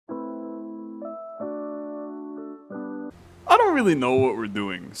I don't really know what we're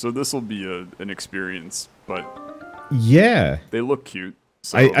doing, so this will be an experience. But yeah, they look cute.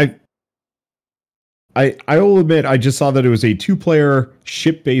 So. I will admit, I just saw that it was a 2-player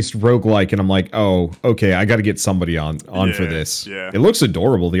ship-based roguelike, and I'm like, oh, okay, I got to get somebody on for this. Yeah. It looks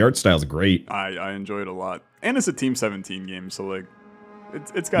adorable. The art style's great. I enjoy it a lot, and it's a Team 17 game, so like,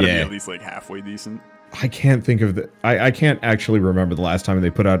 it's got to be at least like halfway decent. I can't think of I can't actually remember the last time they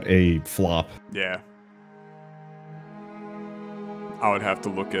put out a flop. Yeah. I would have to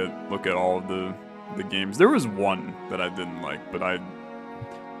look at all of the games. There was one that I didn't like, but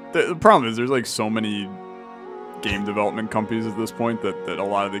the problem is there's like so many game development companies at this point that a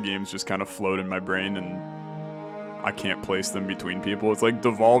lot of the games just kind of float in my brain and I can't place them between people. It's like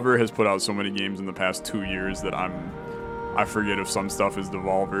Devolver has put out so many games in the past 2 years that I forget if some stuff is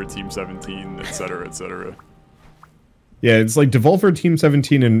Devolver, Team 17, etc., etc. Yeah, it's like Devolver, Team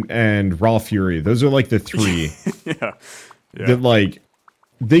 17, and Raw Fury. Those are like the 3. Yeah. That like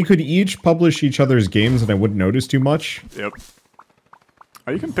they could each publish each other's games and I wouldn't notice too much. Yep.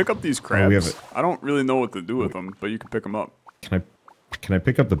 Oh, you can pick up these crabs. I don't really know what to do with them, but you can pick them up. Can I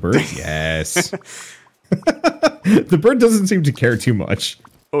pick up the bird? Yes. The bird doesn't seem to care too much.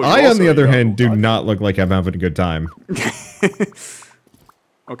 Oh, I, on the other hand, do not look like I'm having a good time.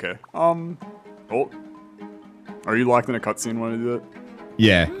 Okay. Oh. Are you locked in a cutscene when I do that?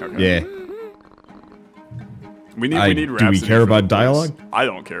 Yeah. Okay. Yeah. We need do we care about dialogue? I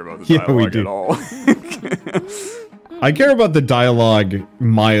don't care about the dialogue at all. I care about the dialogue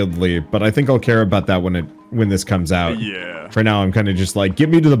mildly, but I think I'll care about that when this comes out. Yeah. For now, I'm kind of just like, get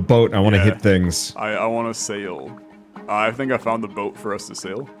me to the boat. I want to hit things. I want to sail. I think I found the boat for us to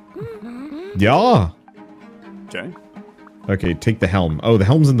sail. Yeah. Okay. Okay, take the helm. Oh, the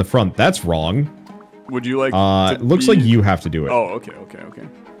helm's in the front. That's wrong. Would you like it looks like you have to do it. Oh, okay.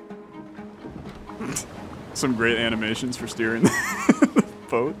 Some great animations for steering the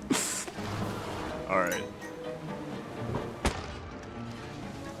boat. Alright.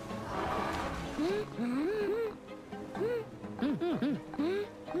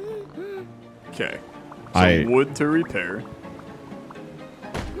 Okay. Some wood to repair.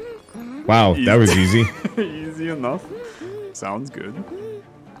 Wow, that was easy. Easy enough. Sounds good.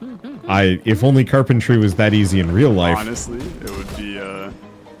 If only carpentry was that easy in real life. Honestly, it would be,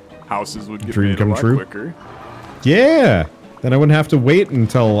 houses would get Dream made come a lot true. quicker. Yeah! Then I wouldn't have to wait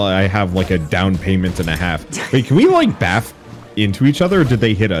until I have, like, a down payment and a half. Wait, can we, like, baff into each other, or did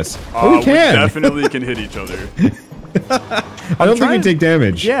they hit us? Oh, we can! We definitely can hit each other. I don't think we take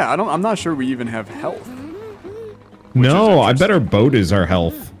damage. Yeah, I'm not sure we even have health. No, I bet our boat is our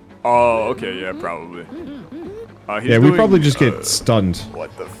health. Oh, okay, yeah, probably. Yeah, we probably just get stunned.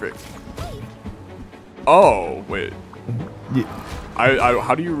 What the frick? Oh, wait. Yeah.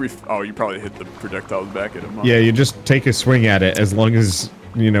 How do you oh, you probably hit the projectiles back at him. Huh? Yeah, you just take a swing at it as long as,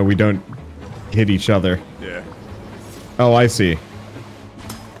 you know, we don't hit each other. Yeah. Oh, I see.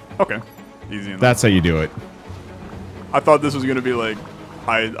 Okay. Easy enough. That's how you do it. I thought this was going to be like,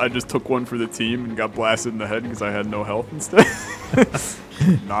 I just took one for the team and got blasted in the head because I had no health instead.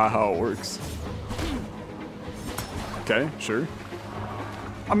 Not how it works. Okay, sure.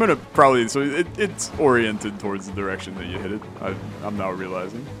 I'm gonna probably, so it's oriented towards the direction that you hit it. I'm now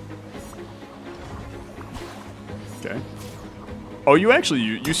realizing. Okay. Oh, you actually,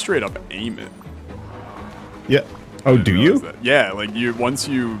 you straight up aim it. Yeah. Oh, do you? That. Yeah, like once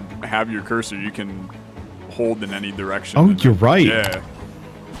you have your cursor, you can hold in any direction. Oh, you're right. Yeah.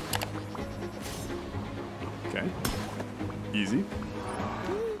 Okay. Easy.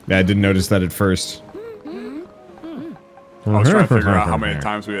 Yeah, I didn't notice that at first. I was trying to figure out how many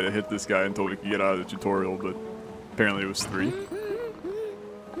times we had to hit this guy until we could get out of the tutorial, but apparently it was 3.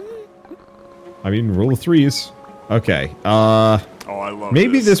 I mean, rule of 3s. Okay. Oh, I love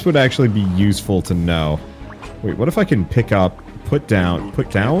maybe this would actually be useful to know. Wait, what if I can pick up, put down,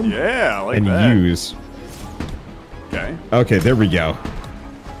 Yeah, I like and that. use. Okay. Okay, there we go.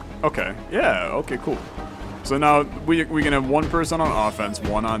 Okay. Yeah. Okay. Cool. So now we can have one person on offense,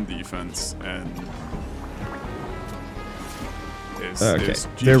 one on defense, and. Okay,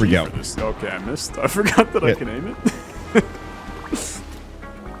 there we go. Okay, I missed. I forgot that I can aim it.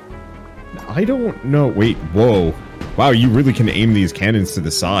 I don't know. Wait, whoa. Wow, you really can aim these cannons to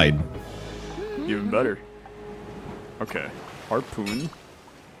the side. Even better. Okay, harpoon.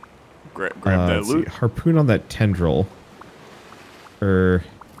 Grab that loot. See, harpoon on that tendril. We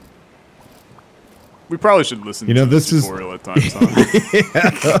probably should listen to this tutorial at times,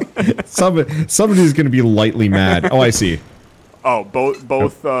 huh? Yeah. Somebody's going to be lightly mad. Oh, I see. Oh,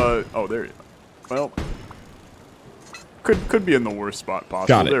 both, oh, there you go. Well, could be in the worst spot possible.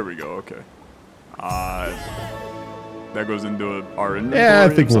 Got it. There we go, okay. that goes into our inventory. Yeah, I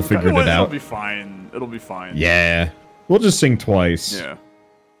think we'll figure it out. It'll be fine. It'll be fine. Yeah. We'll just sing twice. Yeah.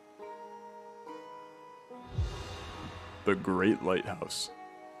 The Great Lighthouse.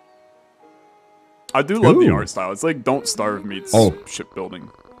 I do love the art style. It's like Don't Starve meets shipbuilding.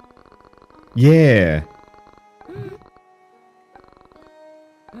 Yeah.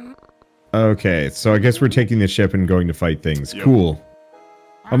 Okay, so I guess we're taking the ship and going to fight things. Yep. Cool.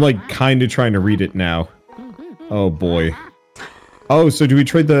 I'm like kind of trying to read it now. Oh boy. Oh, so do we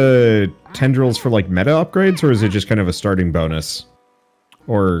trade the tendrils for like meta upgrades, or is it just kind of a starting bonus?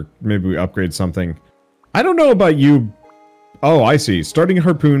 Or maybe we upgrade something. I don't know about you. Oh, I see. Starting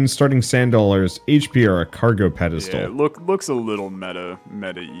harpoons, starting sand dollars, HP are a cargo pedestal. Yeah, looks a little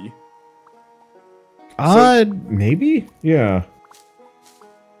meta-y. Maybe? Yeah.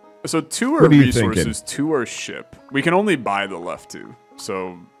 So 2 are resources, 2 are ship. We can only buy the left 2.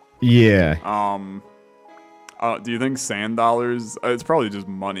 So yeah. Do you think sand dollars? It's probably just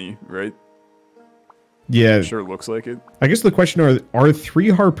money, right? Yeah. Sure looks like it. I guess the question are 3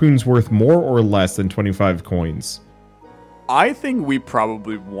 harpoons worth more or less than 25 coins? I think we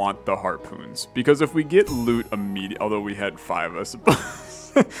probably want the harpoons because if we get loot immediately, although we had 5, I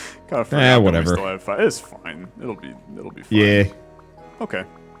suppose. Kind of whatever. We still have 5. It's fine. It'll be fine. Yeah. Okay.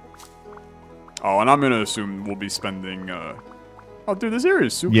 Oh, and I'm gonna assume we'll be spending. Oh, dude, this area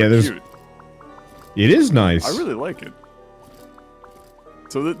is super cute. It is nice. I really like it.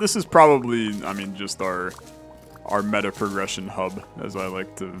 So this is probably, I mean, just our meta progression hub, as I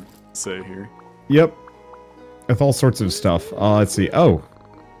like to say here. Yep. With all sorts of stuff. Let's see. Oh.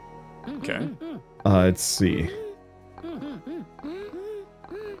 Okay. Let's see.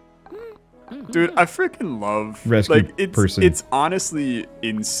 Dude, I freaking love it's honestly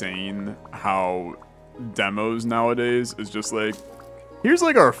insane how demos nowadays is just like, here's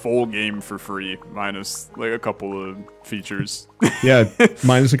like our full game for free, minus like a couple of features. Yeah,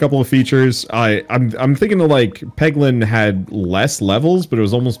 minus a couple of features. I'm thinking of like Peglin had less levels, but it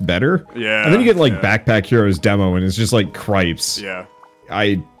was almost better. Yeah. And then you get like Backpack Heroes demo, and it's just like cripes. Yeah.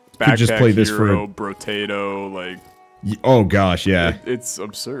 I could just play this for Brotato, like. Oh gosh, yeah. It's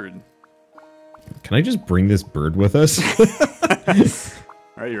absurd. Can I just bring this bird with us?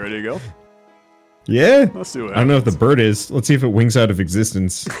 Alright, you ready to go? Yeah. Let's see what happens. I don't know if the bird is. Let's see if it wings out of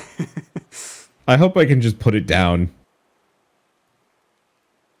existence. I hope I can just put it down.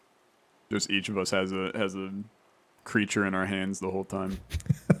 Just each of us has a creature in our hands the whole time.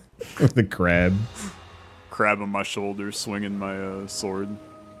 The crab. Crab on my shoulder, swinging my sword.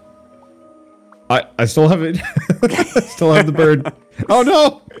 I still have it. Still have the bird. Oh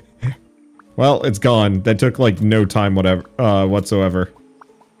no! Well, it's gone. That took like no time whatsoever.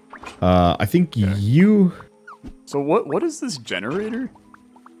 I think you... So what is this generator?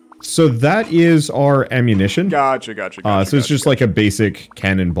 So that is our ammunition. Gotcha. So it's just like a basic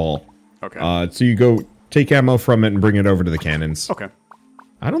cannonball. Okay. So you go take ammo from it and bring it over to the cannons. Okay.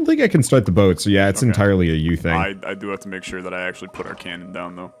 I don't think I can start the boat, so yeah, it's entirely a you thing. I do have to make sure that I actually put our cannon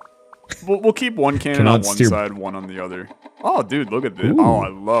down, though. We'll keep one cannon on one side, one on the other. Oh, dude, look at this. Ooh. Oh, I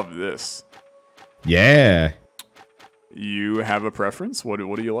love this. Yeah. You have a preference? What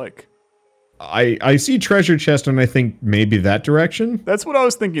do you like? I see treasure chest, and I think maybe that direction. That's what I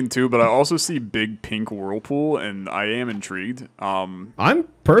was thinking too, but I also see big pink whirlpool, and I am intrigued. I'm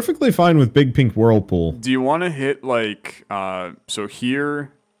perfectly fine with big pink whirlpool. Do you want to hit like so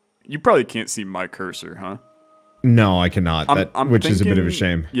here? You probably can't see my cursor, huh? No, I cannot. Which is a bit of a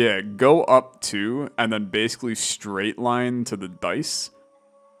shame. Yeah, go up 2, and then basically straight line to the dice,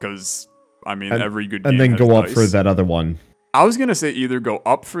 because I mean every good game and then has go up dice. for that other one. I was gonna say either go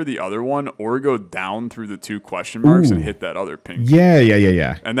up for the other one or go down through the 2 question marks and hit that other pink.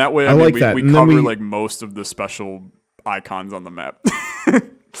 Yeah. And that way, we cover like most of the special icons on the map.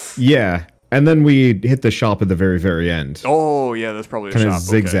 Yeah, and then we hit the shop at the very, very end. Oh yeah, that's probably a shop. Kind of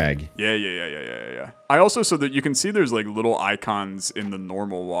zigzag. Okay. Yeah. I also, so that you can see there's like little icons in the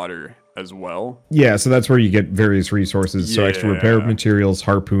normal water as well. Yeah, so that's where you get various resources. So extra repair materials,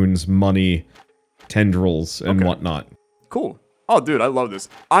 harpoons, money, tendrils, and whatnot. Cool. Oh, dude, I love this.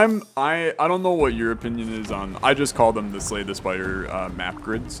 I don't know what your opinion is on. I just call them the Slay the Spider map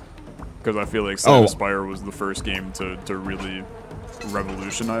grids because I feel like Slay the Spire was the first game to really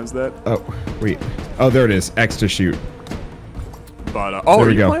revolutionize that. Oh, wait. Oh, there it is. X to shoot. But oh,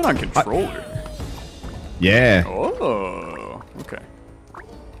 you're playing on controller. Yeah. Oh, okay.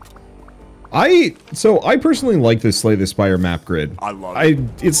 I personally like this Slay the Spire map grid. I love it.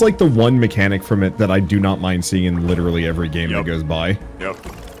 It's like the one mechanic from it that I do not mind seeing in literally every game that goes by. Yep.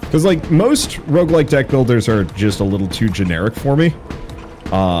 Because like most roguelike deck builders are just a little too generic for me.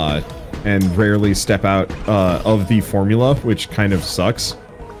 and rarely step out of the formula, which kind of sucks.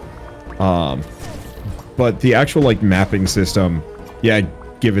 But the actual, like, mapping system, yeah,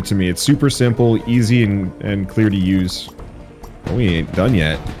 give it to me. It's super simple, easy, and clear to use. Oh, we ain't done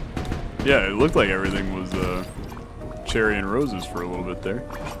yet. Yeah, it looked like everything was cherry and roses for a little bit there.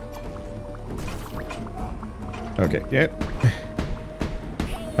 Okay, yep.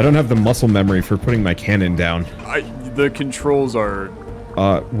 I don't have the muscle memory for putting my cannon down. The controls are...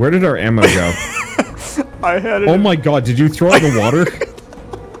 Where did our ammo go? I had it. Oh my god, did you throw it in the water?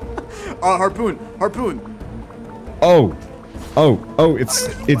 Harpoon! Harpoon! Oh, it's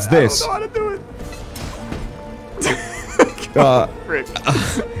this. I don't know how to do it. Frick.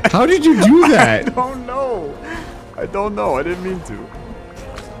 How did you do that? I don't know. I didn't mean to.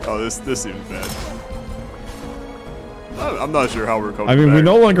 Oh, this seems bad. I'm not sure how we're coming I mean, back. we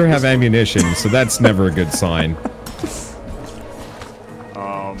no longer have ammunition, so that's never a good sign.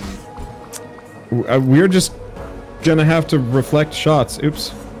 We're just gonna have to reflect shots.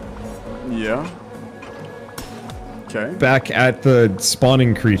 Oops. Yeah. Okay. Back at the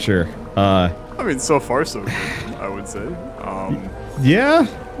spawning creature. I mean, so far so good, I would say. Yeah.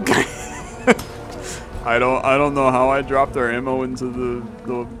 I don't know how I dropped our ammo into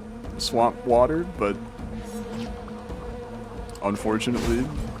the swamp water, but unfortunately,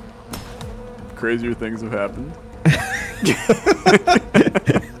 crazier things have happened.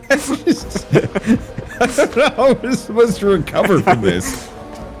 I don't know how we're supposed to recover from this.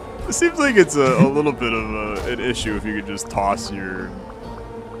 It seems like it's a little bit of an issue if you could just toss your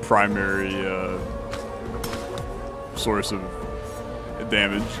primary source of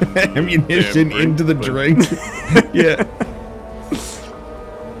damage. Ammunition into the drink. Yeah.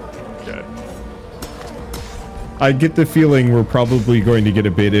 Okay. I get the feeling we're probably going to get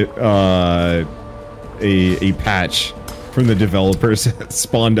a bit a patch from the developers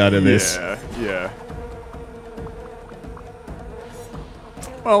spawned out of this. Yeah.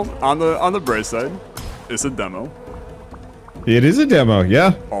 Well, on the bright side, it's a demo. It is a demo,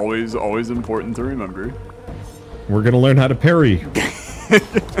 yeah. Always important to remember. We're gonna learn how to parry.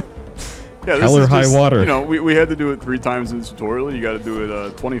 Yeah, hell or high water. You know, we had to do it 3 times in the tutorial. You got to do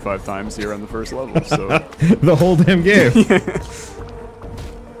it 25 times here on the first level. So the whole damn game.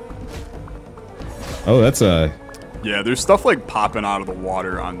 Oh, that's a. Yeah, there's stuff like popping out of the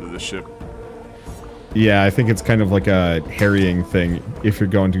water onto the ship. Yeah, I think it's kind of like a harrying thing if you're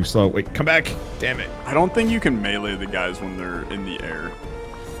going too slow. Wait, come back! Damn it! I don't think you can melee the guys when they're in the air.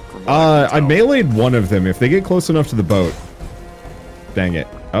 I meleeed one of them. If they get close enough to the boat. Dang it.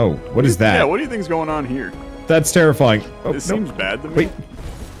 Oh, what is that? Yeah, what do you think's going on here? That's terrifying. Oh, it seems bad to me. Wait.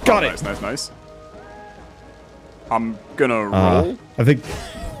 Got it! Nice. I'm gonna roll. I think...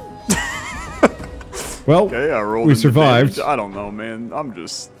 Well, okay, I rolled. We survived. I don't know, man.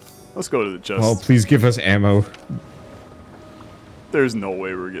 Let's go to the chest. Oh, please give us ammo. There's no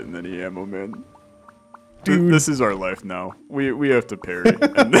way we're getting any ammo, man. Dude. This is our life now. We have to parry,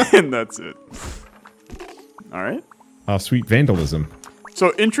 and then that's it. Alright. Oh, sweet vandalism.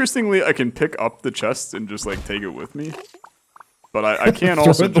 So, interestingly, I can pick up the chest and just, like, take it with me. But I can't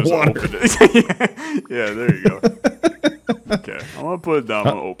also just open it. Yeah, there you go. Okay, I'm gonna put it down,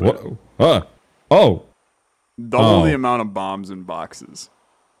 I'm gonna open it. Oh! Double the amount of bombs in boxes.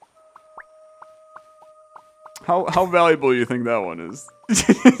 How valuable do you think that one is?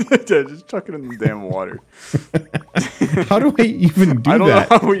 Yeah, just chuck it in the damn water. How do I even do that?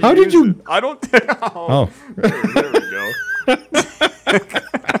 How did you? I don't. Oh. There we go.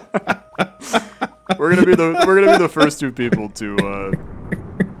 We're gonna be the first 2 people to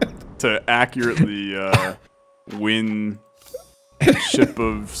accurately win ship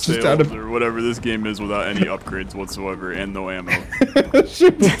of sails or whatever this game is without any upgrades whatsoever and no ammo.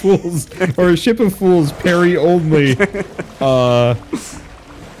 Ship of fools or a ship of fools parry only. Parry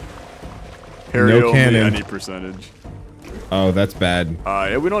no only cannon. any percentage. Oh, that's bad.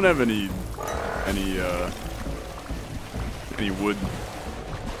 Yeah, we don't have any wood.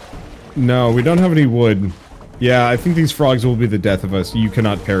 No, we don't have any wood. Yeah, I think these frogs will be the death of us. You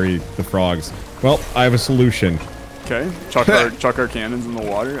cannot parry the frogs. Well, I have a solution. Okay, chuck our cannons in the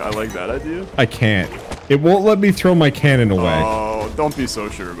water. I like that idea. I can't. It won't let me throw my cannon away. Oh, don't be so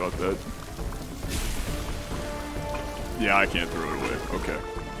sure about that. Yeah, I can't throw it away. Okay.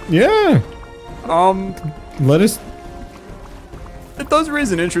 Yeah. Let us. It does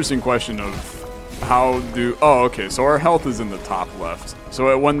raise an interesting question of how do. Oh, okay. So our health is in the top left.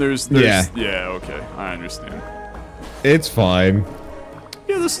 So when there's yeah. Yeah. Okay, I understand. It's fine.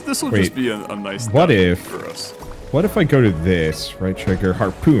 Yeah, this will just be a nice. What if for us? What if I go to this right trigger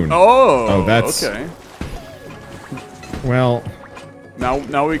harpoon? Oh, that's okay. Well,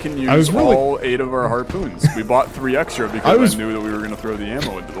 Now we can use all 8 of our harpoons. We bought 3 extra because I knew that we were going to throw the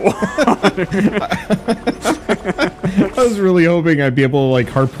ammo into the water. I was really hoping I'd be able to like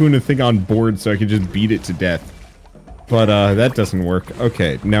harpoon a thing on board so I could just beat it to death. But that doesn't work.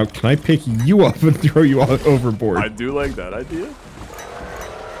 Okay, now can I pick you up and throw you all overboard? I do like that idea.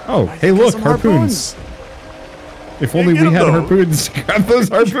 Oh, hey look, harpoons. If only we had harpoons. Grab those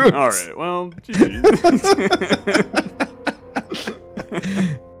harpoons. All right, well, GG.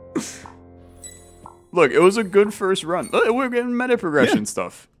 Look, it was a good first run. We're getting meta progression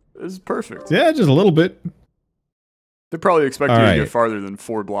stuff. This is perfect. Yeah, just a little bit. They probably expect you to get farther than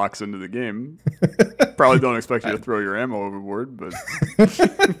 4 blocks into the game. Probably don't expect you to throw your ammo overboard, but...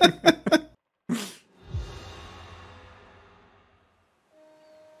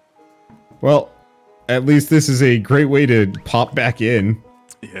 Well, at least this is a great way to pop back in.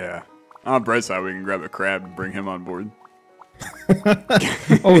 Yeah. On the bright side, we can grab a crab and bring him on board.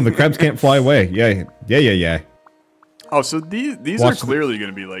 Oh, and the crabs can't fly away. Yeah. Oh, so these are clearly going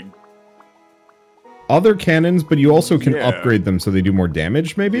to be like... other cannons, but you also can upgrade them so they do more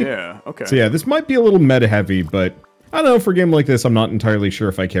damage, maybe? Yeah, okay. So yeah, this might be a little meta heavy, but I don't know, for a game like this, I'm not entirely sure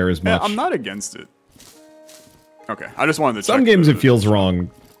if I care as much. Yeah, I'm not against it. Okay, I just wanted to check. Some games it feels wrong.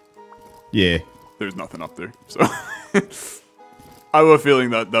 Yeah. There's nothing up there, so... I have a feeling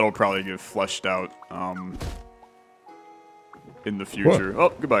that that'll probably get fleshed out in the future.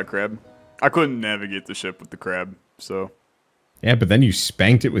 What? Oh, goodbye, crab. I couldn't navigate the ship with the crab, so... Yeah, but then you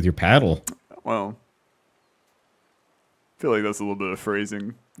spanked it with your paddle. Well... I feel like that's a little bit of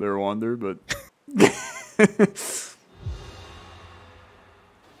phrasing there, Wander, but...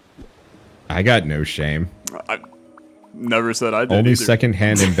 I got no shame. I never said I did Only either.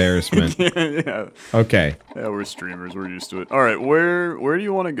 Secondhand embarrassment. Yeah. Okay. Yeah, we're streamers. We're used to it. All right, where do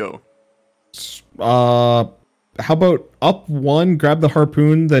you want to go? How about up 1, grab the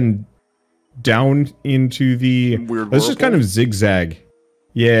harpoon, then down into the... Weird Let's just kind of zigzag.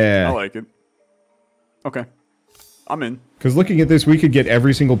 Yeah. I like it. Okay. I'm in. Because looking at this, we could get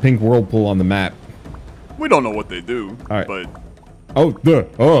every single pink whirlpool on the map. We don't know what they do, right. but... Okay.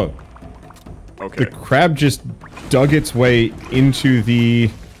 Okay. The crab just dug its way into the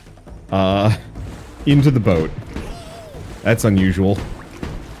boat. That's unusual.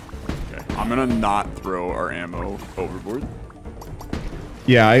 Okay. I'm gonna not throw our ammo overboard.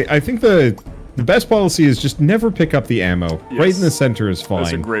 Yeah, I think the best policy is just never pick up the ammo. Yes. Right in the center is fine.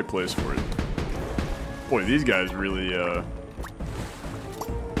 That's a great place for it. Boy, these guys really,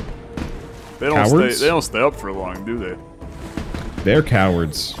 they don't stay up for long, do they? They're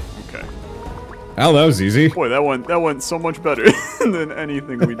cowards. Okay. Oh, that was easy. Boy, that went so much better than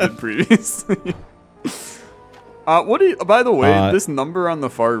anything we did previously. By the way, this number on the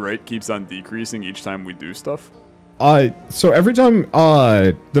far right keeps on decreasing each time we do stuff. So every time,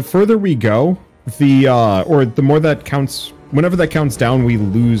 the further we go, or the more that counts, whenever that counts down, we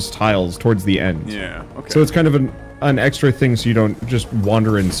lose tiles towards the end. Yeah, okay. So it's kind of an extra thing so you don't just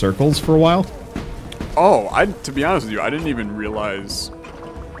wander in circles for a while. Oh, to be honest with you, I didn't realize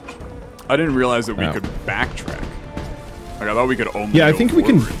that we could backtrack. Like, I thought we could only I think we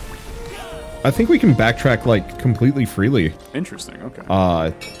can backtrack, like, completely freely. Interesting, okay.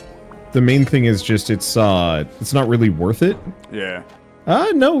 The main thing is just it's not really worth it. Yeah.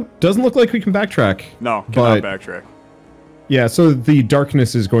 No, doesn't look like we can backtrack. No, cannot backtrack. Yeah, so the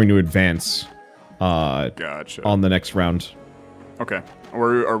darkness is going to advance gotcha. On the next round. Okay.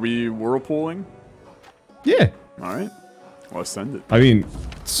 Are we whirlpooling? Yeah. Alright. Let's send it. I mean,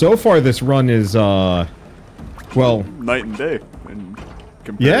 so far this run is, well... night and day in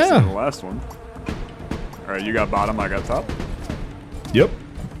comparison to the last one. Alright, you got bottom, I got top. Yep.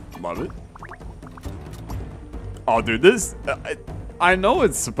 Love it. Oh, dude, this... I know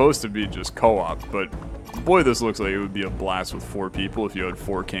it's supposed to be just co-op, but boy, this looks like it would be a blast with 4 people if you had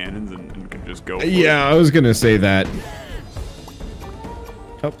 4 cannons and could just go. Yeah, I was gonna say that.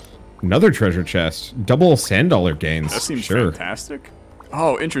 Oh, another treasure chest. Double sand dollar gains. That seems fantastic.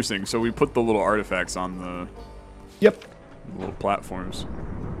 Oh, interesting. So we put the little artifacts on the... Yep. Little platforms.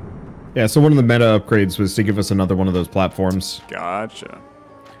 Yeah, so one of the meta upgrades was to give us another one of those platforms. Gotcha.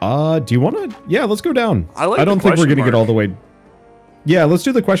 Do you want to... Yeah, let's go down. I don't think we're going to get all the way... Yeah, let's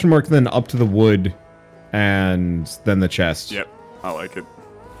do the question mark, then up to the wood, and then the chest. Yep, I like it.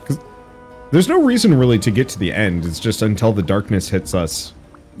 'Cause there's no reason really to get to the end. It's just until the darkness hits us.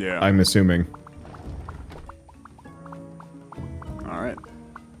 Yeah. I'm assuming. Alright.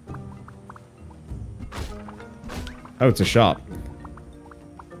 Oh, it's a shop.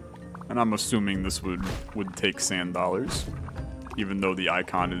 And I'm assuming this would take sand dollars, even though the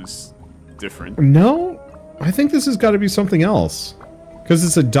icon is different. No, I think this has got to be something else. Because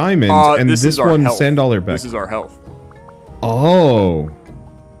it's a diamond, and this one sand dollar back. This is our health. Oh.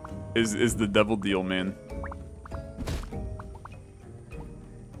 Is the devil deal, man.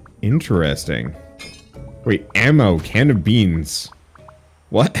 Interesting. Wait, ammo, can of beans.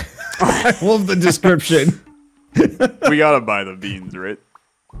 What? I love the description. We gotta buy the beans, right?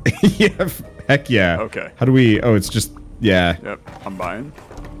 Yeah, heck yeah. Okay. How do we... Oh, it's just... Yeah. Yep, I'm buying.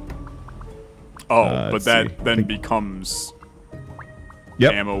 Oh, but that then becomes...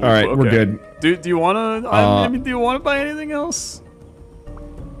 Yep. Ammo. All right, we're good. Do you wanna? I mean, do you wanna buy anything else?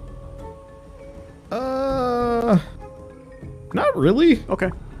 Not really. Okay.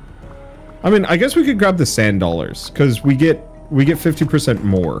 I mean, I guess we could grab the sand dollars because we get 50%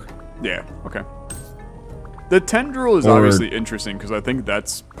 more. Yeah. Okay. The tendril is obviously interesting because I think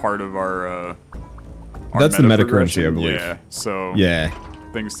that's part of our that's the meta currency, I believe. Yeah. So. Yeah.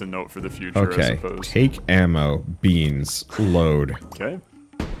 Things to note for the future, I suppose. Take ammo, beans, load. Okay.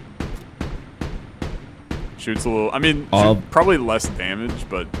 Shoots a little. I mean, probably less damage,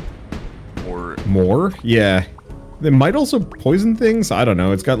 but more. More? Yeah. It might also poison things. I don't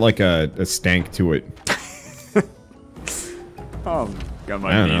know. It's got like a stank to it. Got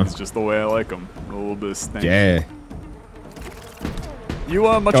my beans just the way I like them. A little bit of stank. Yeah. You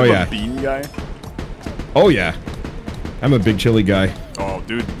much of a bean guy? Oh yeah. I'm a big chili guy. Oh,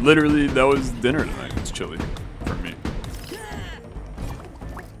 dude, literally, that was dinner tonight. It's chili for me.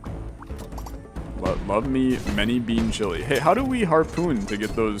 Love me many bean chili. Hey, how do we harpoon to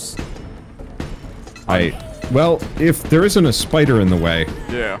get those? Well, if there isn't a spider in the way,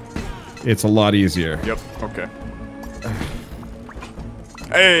 yeah, it's a lot easier. Yep. Okay.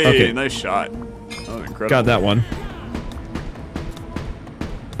 Hey, nice shot. That was incredible. Got that one.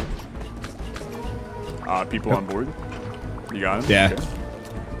 People on board. You got him? Yeah. Okay.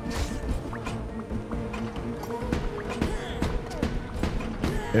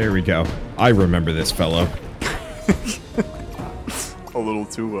 There we go. I remember this fellow. A little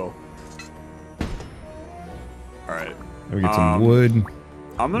too well. Alright. We get some wood.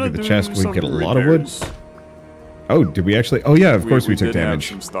 I'm gonna do the chest. We get a lot of wood. Oh, did we actually? Oh yeah, of course we took damage.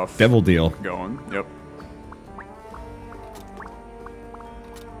 Some stuff Devil deal. Going. Yep.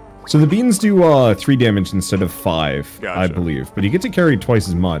 So the beans do 3 damage instead of 5, Gotcha. I believe. But you get to carry twice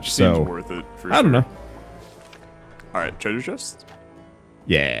as much, Seems so... worth it, for I don't know. Alright, treasure chest?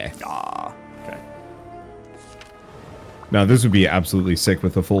 Yeah. Okay. Now this would be absolutely sick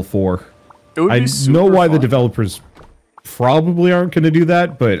with a full 4. It would I be super know why the fun. developers probably aren't going to do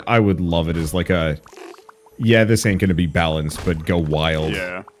that, but I would love it as like a... Yeah, this ain't going to be balanced, but go wild.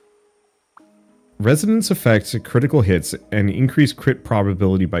 Yeah. Resonance effects, critical hits, and increase crit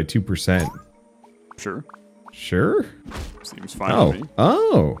probability by 2%. Sure. Sure? Seems fine to me.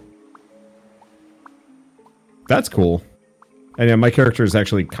 Oh. That's cool. And yeah, my character is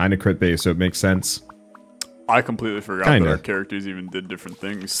actually kind of crit based, so it makes sense. I completely forgot that our characters even did different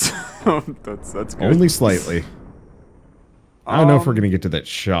things. that's good. Only slightly. I don't know if we're going to get to that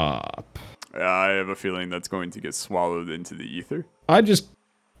shop. Yeah, I have a feeling that's going to get swallowed into the ether. I just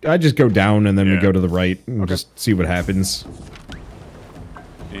go down and then we go to the right and just see what happens.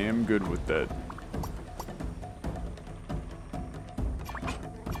 Am good with that.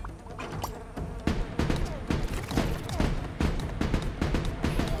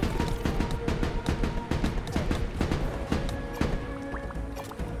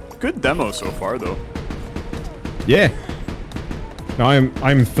 Good demo so far, though. Yeah. No,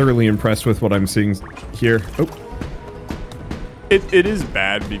 I'm thoroughly impressed with what I'm seeing here. Oh. It is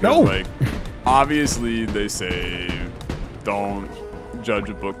bad because, like, obviously they say don't judge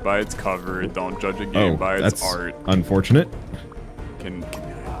a book by its cover, don't judge a game by its art. Unfortunate. I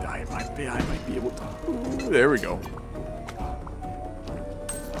might be able to. Ooh, there we go.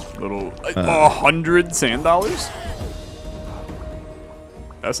 Little 100 sand dollars.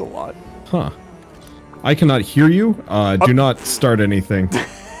 That's a lot. Huh. I cannot hear you. Do not start anything.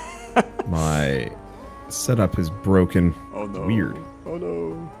 My setup is broken. Oh no. Weird. Oh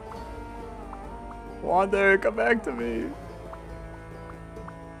no. Wander, come back to me.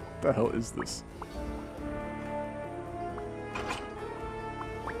 What the hell is this?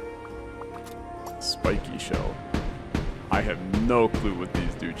 Spiky shell. I have no clue what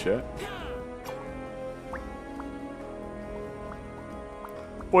these do, chat.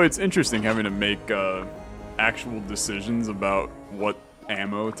 Boy, it's interesting having to make actual decisions about what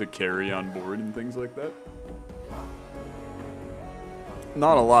ammo to carry on board and things like that.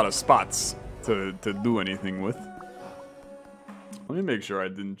 Not a lot of spots to do anything with. Let me make sure I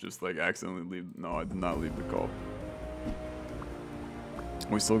didn't just like accidentally leave. No, I did not leave the call.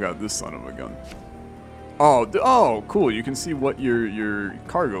 We still got this son of a gun. Oh, cool. You can see what your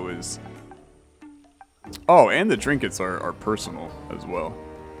cargo is. Oh, and the trinkets are personal as well.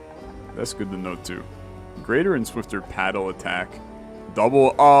 That's good to know too. Greater and swifter paddle attack.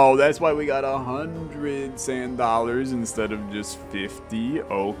 Double. Oh, that's why we got 100 sand dollars instead of just 50.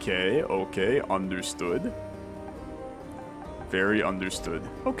 Okay, understood. Very understood.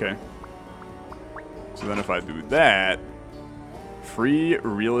 Okay. So then if I do that, free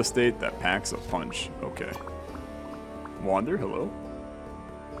real estate that packs a punch. Okay. Wander, hello?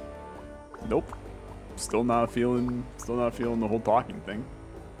 Nope. Still not feeling the whole talking thing.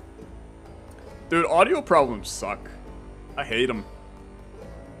 Dude, audio problems suck. I hate them.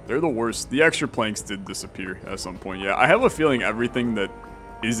 They're the worst. The extra planks did disappear at some point. Yeah, I have a feeling everything that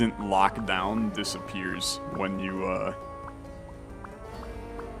isn't locked down disappears when you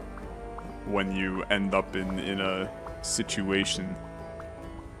end up in a situation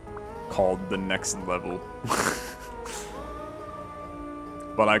called the next level.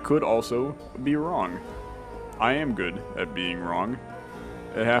 But I could also be wrong. I am good at being wrong.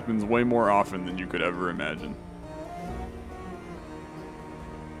 It happens way more often than you could ever imagine.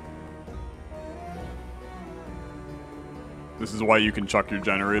 This is why you can chuck your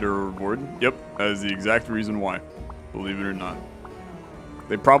generator overboard. Yep, that is the exact reason why. Believe it or not.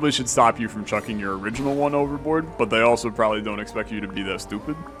 They probably should stop you from chucking your original one overboard, but they also probably don't expect you to be that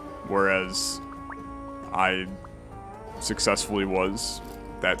stupid. Whereas I successfully was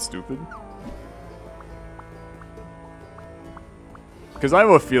that stupid. Because I have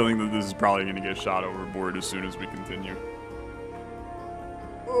a feeling that this is probably going to get shot overboard as soon as we continue.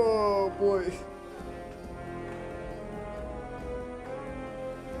 Oh boy.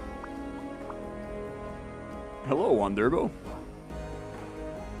 Hello, Wanderbot.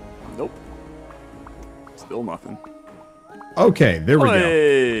 Nope. Still nothing. Okay, there we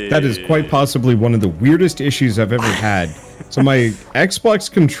go. That is quite possibly one of the weirdest issues I've ever had. So my Xbox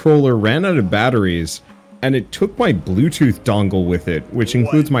controller ran out of batteries, and it took my Bluetooth dongle with it, which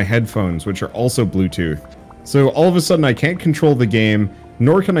includes my headphones, which are also Bluetooth. So all of a sudden I can't control the game,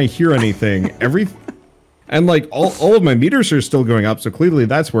 nor can I hear anything. And like all of my meters are still going up, so clearly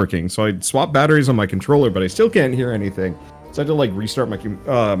that's working. So I swapped batteries on my controller, but I still can't hear anything. So I had to like restart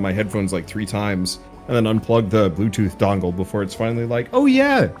my headphones like 3 times, and then unplug the Bluetooth dongle before it's finally like, oh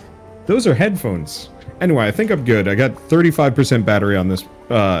yeah, those are headphones. Anyway, I think I'm good. I got 35% battery on this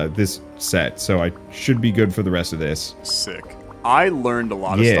this set, so I should be good for the rest of this. Sick. I learned a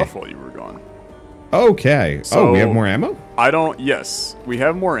lot of stuff while you were gone. Okay. So, we have more ammo? Yes, we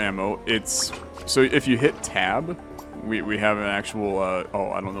have more ammo. So if you hit tab, we have an actual, I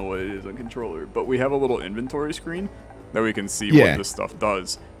don't know what it is on controller, but we have a little inventory screen that we can see what this stuff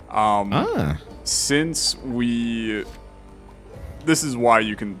does. Since this is why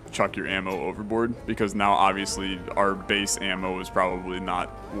you can chuck your ammo overboard, because now obviously our base ammo is probably not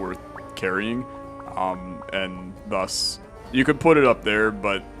worth carrying, and thus you could put it up there,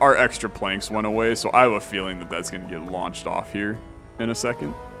 but our extra planks went away, so I have a feeling that that's going to get launched off here in a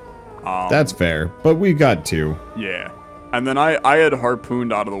second. That's fair, but we got 2. Yeah. And then I had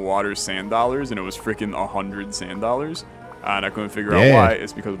harpooned out of the water sand dollars, and it was freaking 100 sand dollars, and I couldn't figure out why.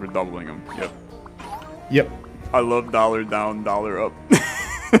 It's because we're doubling them. Yep. I love dollar down, dollar up.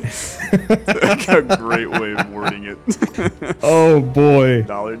 That's a great way of wording it. Oh boy.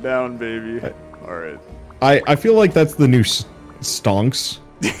 Dollar down, baby. All right. I feel like that's the new stonks.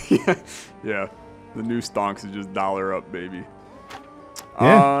 Yeah. The new stonks is just dollar up, baby.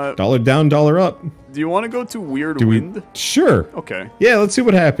 Yeah, dollar down, dollar up. Do you want to go to Weird Wind? Sure. Okay. Yeah, let's see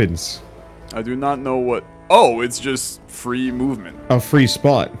what happens. I do not know what... Oh, it's just free movement. A free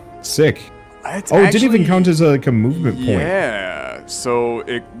spot. Sick. It's it didn't even count as like a movement point. Yeah, so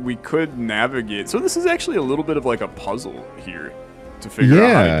we could navigate. So this is actually a little bit of like a puzzle here to figure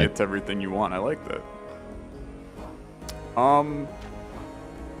out how to get to everything you want. I like that.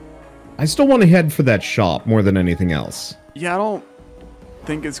 I still want to head for that shop more than anything else. Yeah, I don't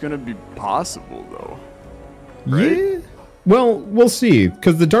think it's gonna be possible though. Right? Yeah. Well, we'll see,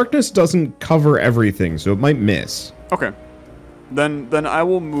 because the darkness doesn't cover everything, so it might miss. Okay. Then I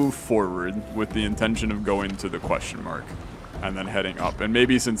will move forward with the intention of going to the question mark and then heading up. And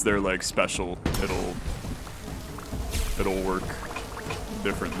maybe since they're like special, it'll work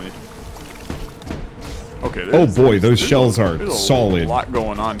differently. Okay. Oh boy, those shells are solid. There's a lot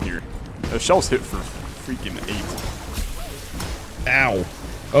going on here. The shells hit for freaking 8. Ow.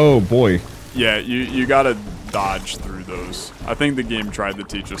 Oh boy. Yeah, you gotta dodge through those. I think the game tried to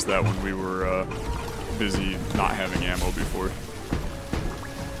teach us that when we were busy not having ammo before.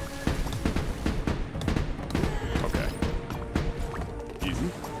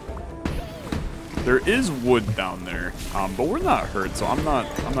 There is wood down there, but we're not hurt, so I'm not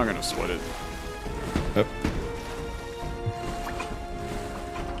gonna sweat it. Oh.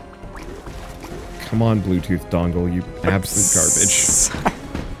 Come on, Bluetooth dongle, you absolute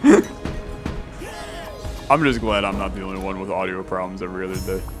garbage. I'm just glad I'm not the only one with audio problems every other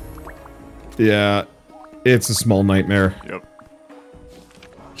day. Yeah, it's a small nightmare. Yep.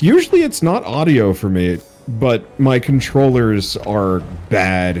 Usually it's not audio for me, but my controllers are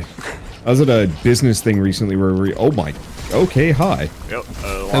bad. I was at a business thing recently where okay, hi. Yep.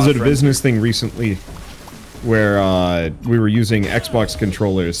 I was at a business thing recently where we were using Xbox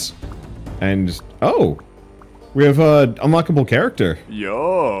controllers, and we have a unlockable character.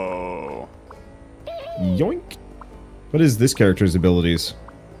 Yo. Yoink. What is this character's abilities?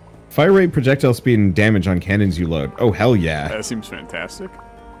 Fire rate, projectile speed, and damage on cannons you load. Oh, hell yeah. That seems fantastic.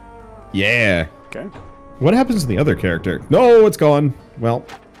 Yeah. Okay. What happens to the other character? No, it's gone. Well.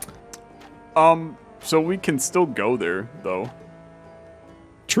 So we can still go there, though.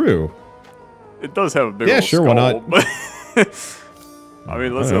 True. It does have a big old skull, why not? But I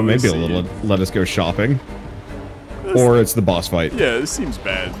mean, let's maybe a little let us go shopping. Or it's the boss fight. Yeah, this seems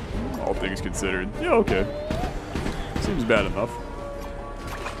bad, all things considered. Yeah, okay. Seems bad enough.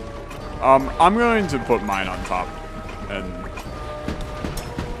 I'm going to put mine on top, and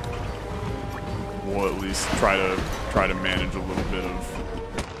we'll at least try to manage a little bit of.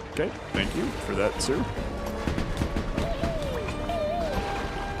 Okay, thank you for that, sir.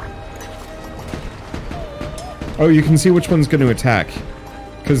 Oh, you can see which one's going to attack,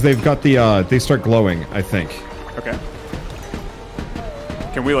 because they've got the they start glowing, I think. Okay.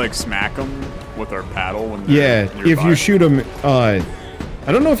 Can we like smack them with our paddle when they're Yeah, nearby? if you shoot them, I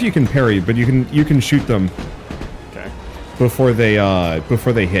don't know if you can parry, but you can shoot them. Okay. Before they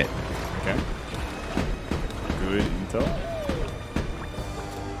hit. Okay. Good intel.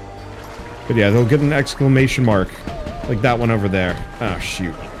 But yeah, they'll get an exclamation mark, like that one over there. Oh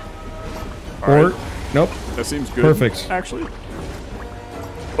shoot. All right. Nope. That seems good. Perfect. Actually.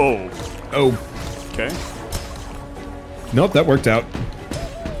 Oh. Okay. Nope, that worked out.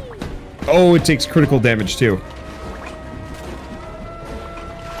 Oh, it takes critical damage too.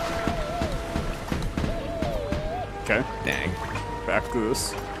 Okay. Dang. Back to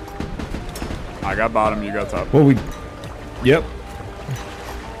this. I got bottom, you got top. Well, Yep.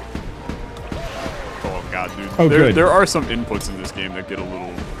 Oh god, dude. Oh, good. There are some inputs in this game that get a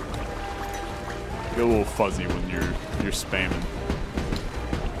little fuzzy when you're spamming.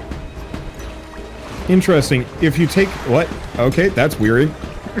 Interesting. If you take what? Okay, that's weird.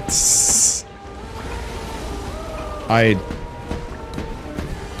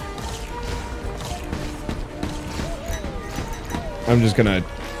 I'm just gonna.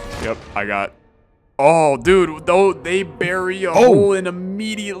 Yep, I got. Oh, dude, though they bury a hole in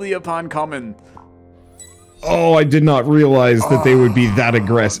immediately upon coming. Oh, I did not realize that they would be that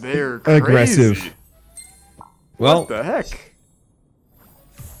aggressive. They're crazy. Aggressive. Well, what the heck?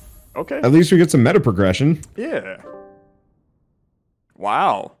 Okay. At least we get some meta progression. Yeah.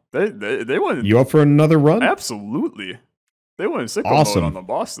 Wow. They went. You up for another run? Absolutely. They went sicko Awesome. mode on the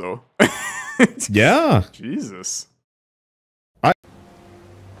boss though. Yeah. Jesus.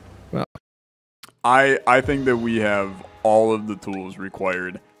 Well, I think that we have all of the tools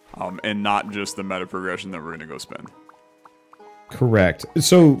required, and not just the meta progression that we're gonna go spend. Correct.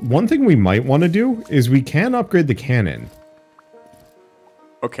 So one thing we might want to do is we can upgrade the cannon.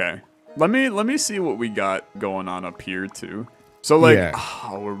 Okay. Let me see what we got going on up here too. So like,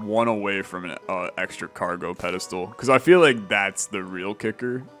 we're one away from an extra cargo pedestal, because I feel like that's the real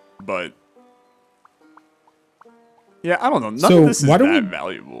kicker. But yeah, I don't know. None of this is that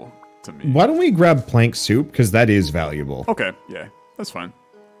valuable to me. Why don't we grab plank soup, because that is valuable. Okay, yeah, that's fine.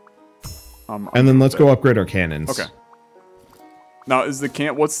 And then let's go upgrade our cannons. Okay. Now is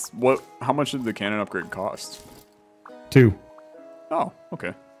the how much did the cannon upgrade cost? 2. Oh,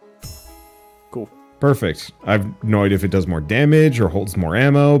 okay. Cool. Perfect. I have no idea if it does more damage or holds more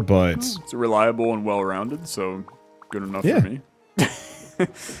ammo, but it's reliable and well-rounded, so good enough for me.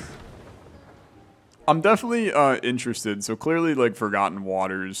 I'm definitely interested. So clearly, like, Forgotten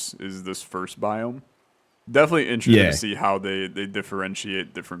Waters is this first biome. Definitely interested to see how they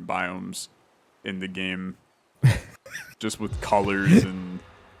differentiate different biomes in the game, just with colors and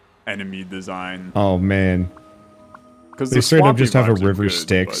enemy design. Oh man. Because they straight up just have a river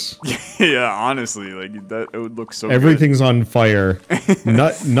Styx. Yeah, honestly, like that, it would look so. Everything's on fire.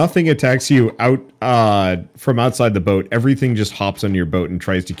 Nothing attacks you out from outside the boat. Everything just hops on your boat and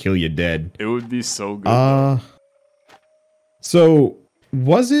tries to kill you dead. It would be so good. So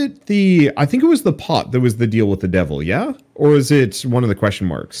was it I think it was the pot that was the deal with the devil, yeah? Or is it one of the question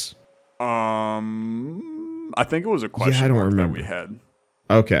marks? I think it was a question I don't mark remember. that we had.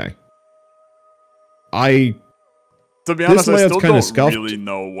 Okay. To be honest, I still don't scuffed. really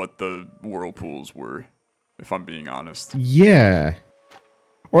know what the whirlpools were, if I'm being honest. Yeah.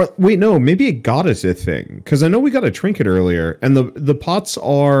 Or wait, no, maybe it got us a thing. Because I know we got a trinket earlier, and the pots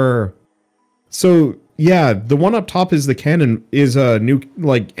are. So yeah, the one up top is the cannon, is a new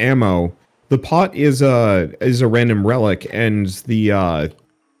like ammo. The pot is a random relic, and the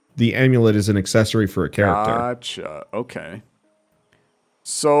amulet is an accessory for a character. Gotcha. Okay.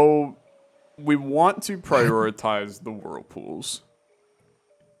 So we want to prioritize the whirlpools.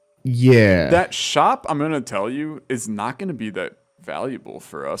 Yeah. That shop, I'm gonna tell you, is not gonna be that valuable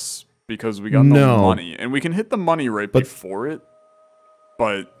for us because we got no money, and we can hit the money right before it.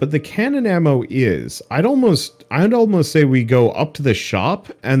 But the cannon ammo is. I'd almost say we go up to the shop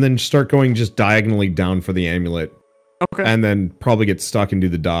and then start going just diagonally down for the amulet. Okay. And then probably get stuck and do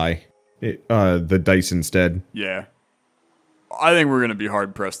the the dice instead. Yeah. I think we're gonna be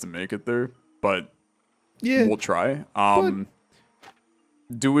hard pressed to make it there, but yeah, we'll try.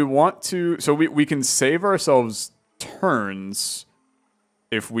 Do we want to? So we can save ourselves turns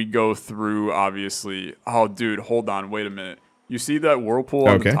if we go through. Obviously. Oh, dude, hold on. Wait a minute. You see that whirlpool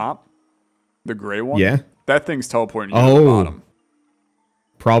on the top? The gray one? Yeah. That thing's teleporting you to the bottom.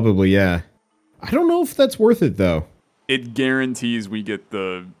 Probably, yeah. I don't know if that's worth it, though. It guarantees we get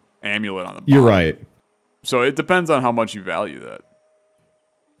the amulet on the bottom. You're right. So it depends on how much you value that.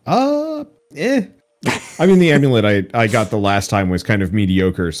 I mean, the amulet I got the last time was kind of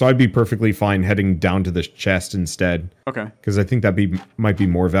mediocre, so I'd be perfectly fine heading down to the chest instead. Okay. Because I think might be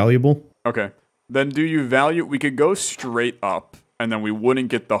more valuable. Okay. Then do you value... We could go straight up, and then we wouldn't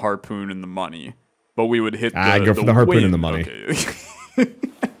get the harpoon and the money, but we would hit go for the harpoon and the money. Okay.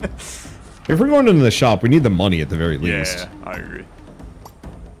 If we're going into the shop, we need the money at the very least. Yeah, I agree.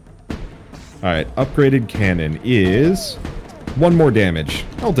 Alright, upgraded cannon is 1 more damage.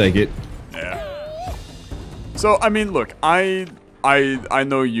 I'll take it. Yeah. So, I mean, look, I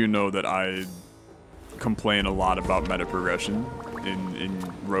know you know that I complain a lot about meta progression in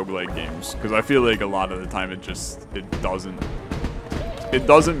roguelike games, because I feel like a lot of the time it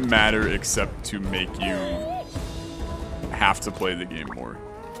doesn't matter except to make you have to play the game more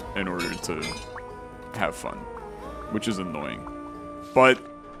in order to have fun, which is annoying. But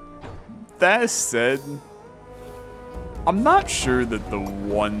that said, I'm not sure that the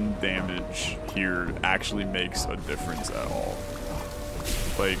 1 damage here actually makes a difference at all.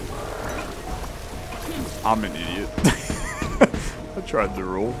 Like, I'm an idiot. I tried to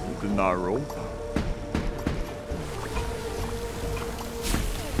roll. It did not roll.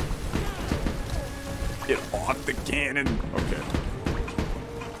 Get off the cannon. Okay.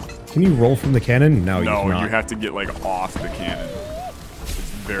 Can you roll from the cannon? No, you cannot. No, you have to get, like, off the cannon. It's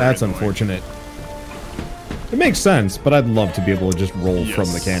very That's annoying. Unfortunate. It makes sense, but I'd love to be able to just roll from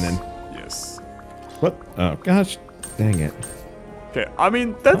the cannon. Yes. What? Oh, gosh. Dang it. Okay, I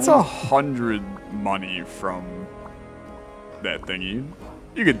mean, that's 100 money from that thingy.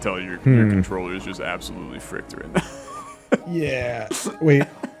 You can tell your controller is just absolutely fricked right now. Yeah. Wait.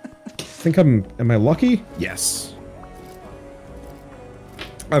 Am I lucky? Yes.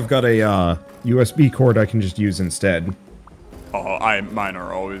 I've got a USB cord I can just use instead. Oh, mine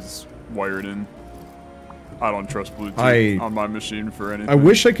are always wired in. I don't trust Bluetooth on my machine for anything. I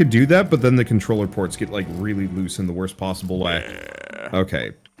wish I could do that, but then the controller ports get like really loose in the worst possible way. Yeah.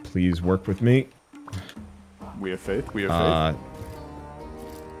 Okay, please work with me. We have faith. We have faith.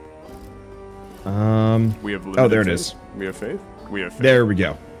 We have oh, there it is. We have faith. We have faith. There we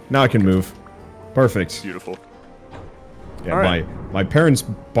go. Now I can move. Perfect. Beautiful. Yeah, right. my parents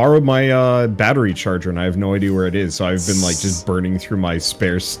borrowed my battery charger, and I have no idea where it is, so I've been like just burning through my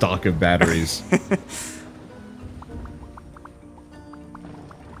spare stock of batteries.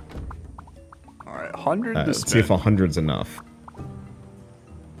 Alright, 100 to let's spend. see if 100's enough.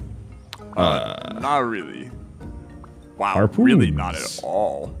 Not really. Wow, harpoons. Really not at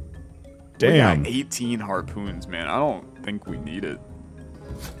all. Damn. We got 18 harpoons, man. I don't think we need it.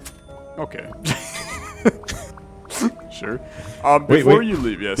 Okay. Sure. Before you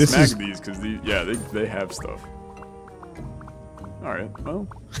leave, yeah, smack these, because they have stuff. Alright, well.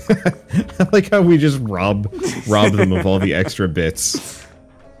 I like how we just rob them of all the extra bits.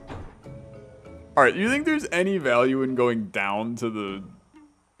 Alright, do you think there's any value in going down to the...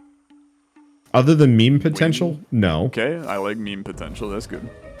 Other than meme potential? No. Okay, I like meme potential, that's good.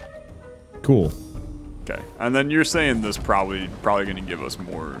 Cool. Okay, and then you're saying this probably going to give us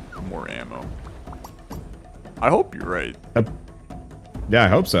more ammo. I hope you're right. Yeah, I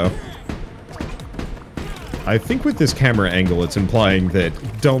hope so. I think with this camera angle, it's implying that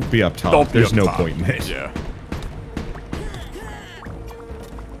don't be up top. There's no point in it. Yeah.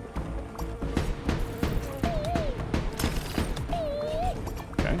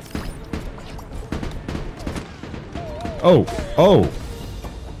 Okay. Oh, oh.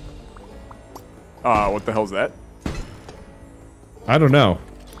 What the hell's that? I don't know.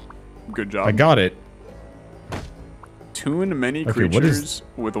 Good job. I got it. Tune many creatures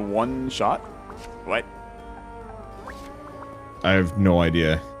with one shot? What? I have no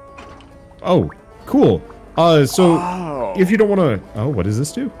idea. Oh, cool. So if you don't want to... Oh, what does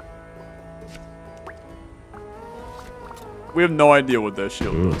this do? We have no idea what that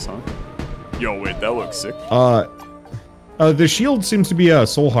shield does, huh? Yo, wait, that looks sick. The shield seems to be a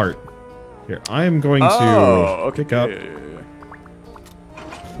soul heart. Here, I am going to pick up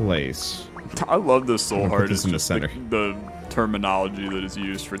place. I love this soul heart. Put this in the center. The terminology that is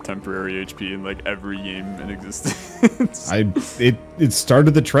used for temporary HP in like every game in existence. It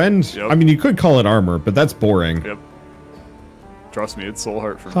started the trend. Yep. I mean, you could call it armor, but that's boring. Yep. Trust me, it's soul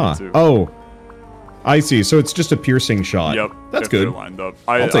heart for me too. Oh, I see. So it's just a piercing shot. Yep. That's good. Lined up.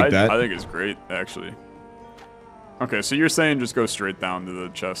 I'll take that. I think it's great, actually. Okay, so you're saying just go straight down to the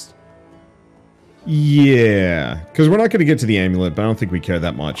chest. Yeah, because we're not going to get to the amulet, but I don't think we care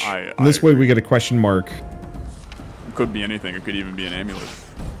that much. And this way we get a question mark. It could be anything. It could even be an amulet.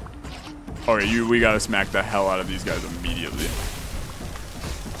 Okay, we gotta smack the hell out of these guys immediately.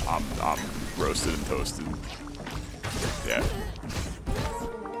 I'm roasted and toasted. Yeah.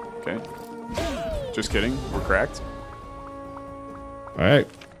 Okay. Just kidding. We're cracked. Alright.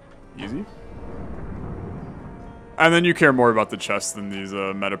 Easy. And then you care more about the chest than these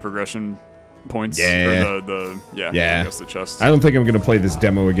meta progression points. Yeah. Or yeah. I guess the chest. I don't think I'm going to play this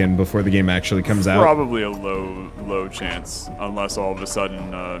demo again before the game actually comes out. Probably a low chance. Unless all of a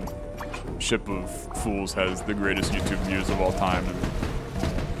sudden Ship of Fools has the greatest YouTube views of all time and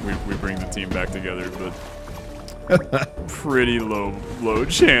we bring the team back together, but pretty low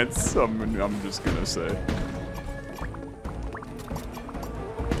chance, I'm just gonna say.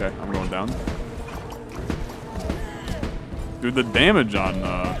 Okay, I'm going down. Dude, the damage on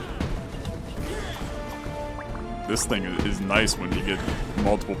this thing is nice when you get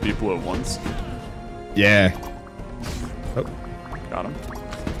multiple people at once. Yeah. Oh. Got him.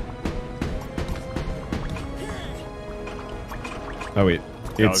 Oh wait,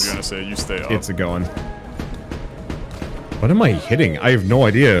 I was gonna say, you stay up. It's a going. What am I hitting? I have no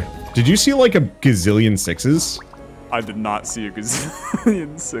idea. Did you see like a gazillion sixes? I did not see a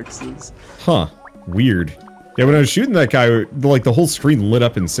gazillion sixes. Huh. Weird. Yeah, when I was shooting that guy, like the whole screen lit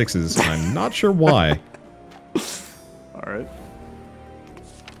up in sixes. I'm not sure why. Alright.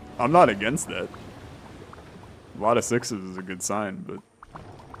 I'm not against that. A lot of sixes is a good sign, but...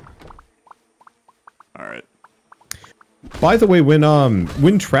 Alright. By the way,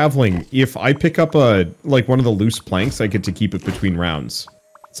 when traveling, if I pick up like one of the loose planks, I get to keep it between rounds.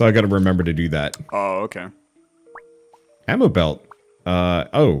 So I gotta remember to do that. Oh, okay. Ammo belt.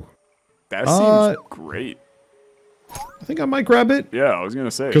 Oh. That seems great. I think I might grab it. Yeah, I was gonna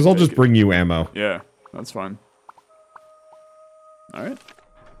say. Because I'll just bring you ammo. Yeah, that's fine. Alright.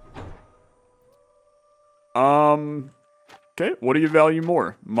 Okay, what do you value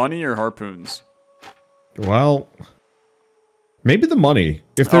more? Money or harpoons? Well... Maybe the money,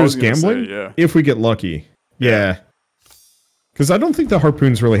 if there's gambling, if we get lucky. Yeah. Because I don't think the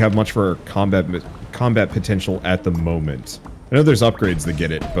harpoons really have much for combat potential at the moment. I know there's upgrades that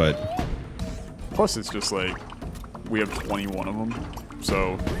get it, but... Plus it's just like, we have 21 of them,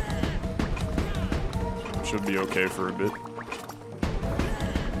 so... Should be okay for a bit.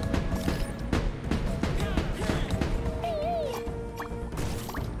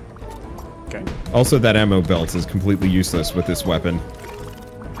 Okay. Also, that ammo belt is completely useless with this weapon.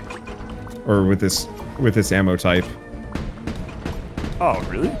 Or with this ammo type. Oh,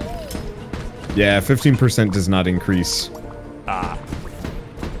 really? Yeah, 15% does not increase. Ah.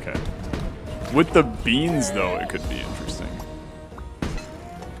 Okay. With the beans, though, it could be interesting.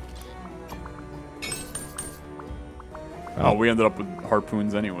 Oh, we ended up with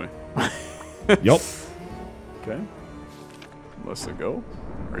harpoons anyway. Yup. Okay. Let's go.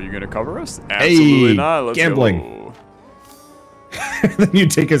 Are you gonna cover us? Absolutely not. Let's gambling. Go. Then you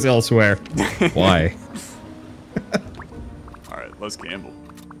take us elsewhere. Why? Alright, let's gamble.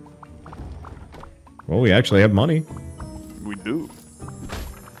 Well, we actually have money. We do.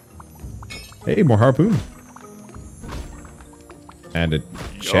 Hey, more harpoon. And a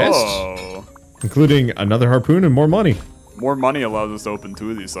chest. Oh. Including another harpoon and more money. More money allows us to open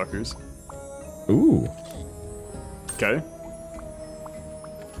 2 of these suckers. Ooh. Okay.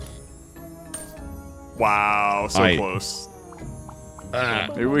 Wow, so close.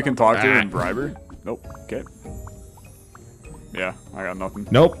 Maybe we can talk to her and bribe her? Nope. Okay. Yeah, I got nothing.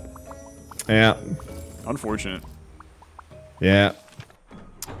 Nope. Yeah. Unfortunate. Yeah.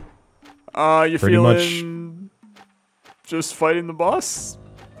 You feeling just fighting the boss?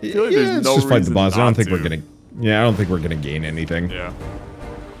 I feel like there's no just fight the reason boss. I don't not think to. we're gonna. Yeah, I don't think we're gonna gain anything. Yeah.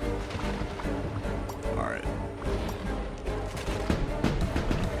 All right.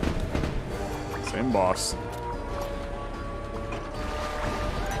 Same boss.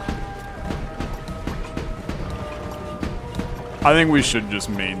 I think we should just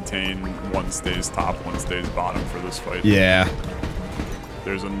maintain one stays top, one stays bottom for this fight. Yeah.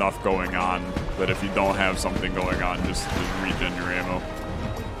 There's enough going on that if you don't have something going on, just regen your ammo.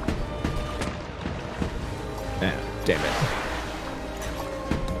 Damn it.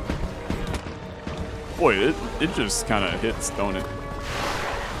 Boy, it just kind of hits, don't it?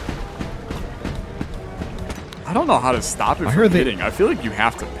 I don't know how to stop it from hitting. I feel like you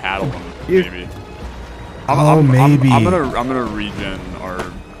have to paddle them, maybe. Maybe. I'm gonna regen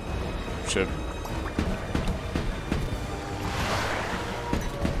our ship.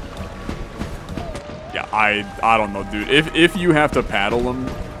 Yeah, I don't know, dude. If you have to paddle them,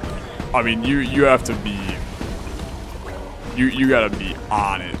 I mean you have to be you gotta be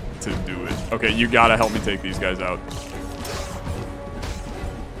on it to do it. Okay, you gotta help me take these guys out.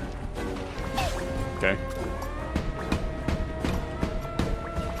 Okay.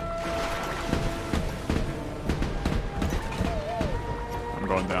 I'm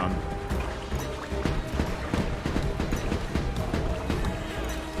going down.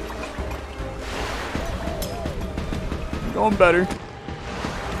 I'm going better.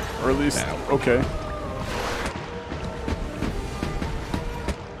 Or at least, okay.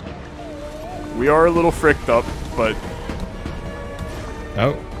 We are a little fricked up, but...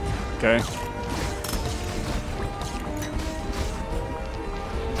 Oh. Okay.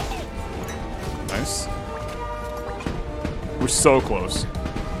 Nice. We're so close.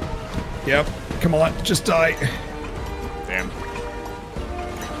 Yep. Come on, just die. Damn.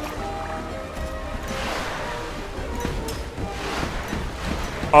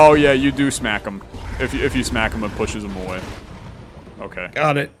 Oh yeah, you do smack him. If you smack him, it pushes him away. Okay.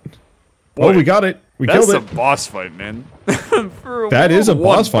 Got it. Boy, oh, we got it. We killed it. That's a boss fight, man. That is a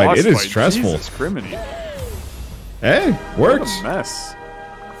boss fight. It is stressful. Jesus, criminy. Hey, works. What a mess.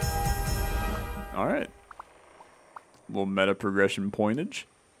 All right. Little meta progression pointage.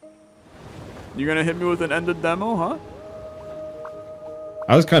 You gonna hit me with an ended demo, huh?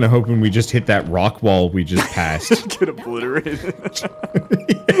 I was kind of hoping we just hit that rock wall we just passed. Get obliterated.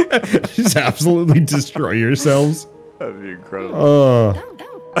 Yeah, just absolutely destroy yourselves. That'd be incredible.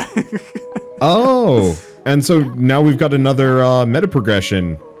 Oh, and so now we've got another meta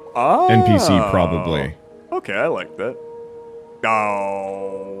progression NPC probably. Okay, I like that.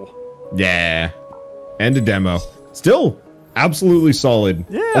 Oh. Yeah, and a demo. Still absolutely solid.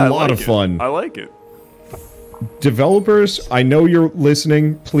 Yeah, a lot of fun. I like it. Developers, I know you're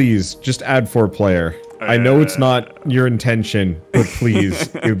listening. Please, just add 4-player. I know it's not your intention, but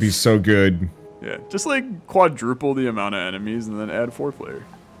please, it would be so good. Yeah, just like quadruple the amount of enemies and then add 4-player.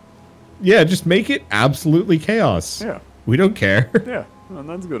 Yeah, just make it absolutely chaos. Yeah. We don't care. Yeah, and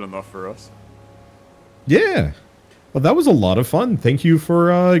that's good enough for us. Yeah. Well, that was a lot of fun. Thank you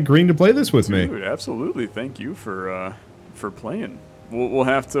for agreeing to play this with me. Dude, absolutely. Thank you for playing. We'll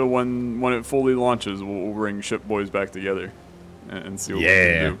have to, when it fully launches, we'll bring Ship Boys back together and see what we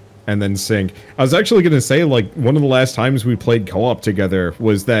can do. And then sync. I was actually going to say, like, one of the last times we played co-op together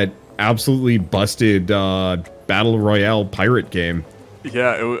was that absolutely busted Battle Royale pirate game.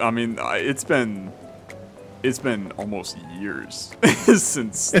 Yeah, I mean, it's been almost years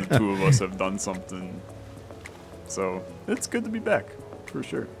since the two of us have done something. So, it's good to be back, for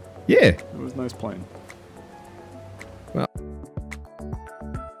sure. Yeah. It was nice playing.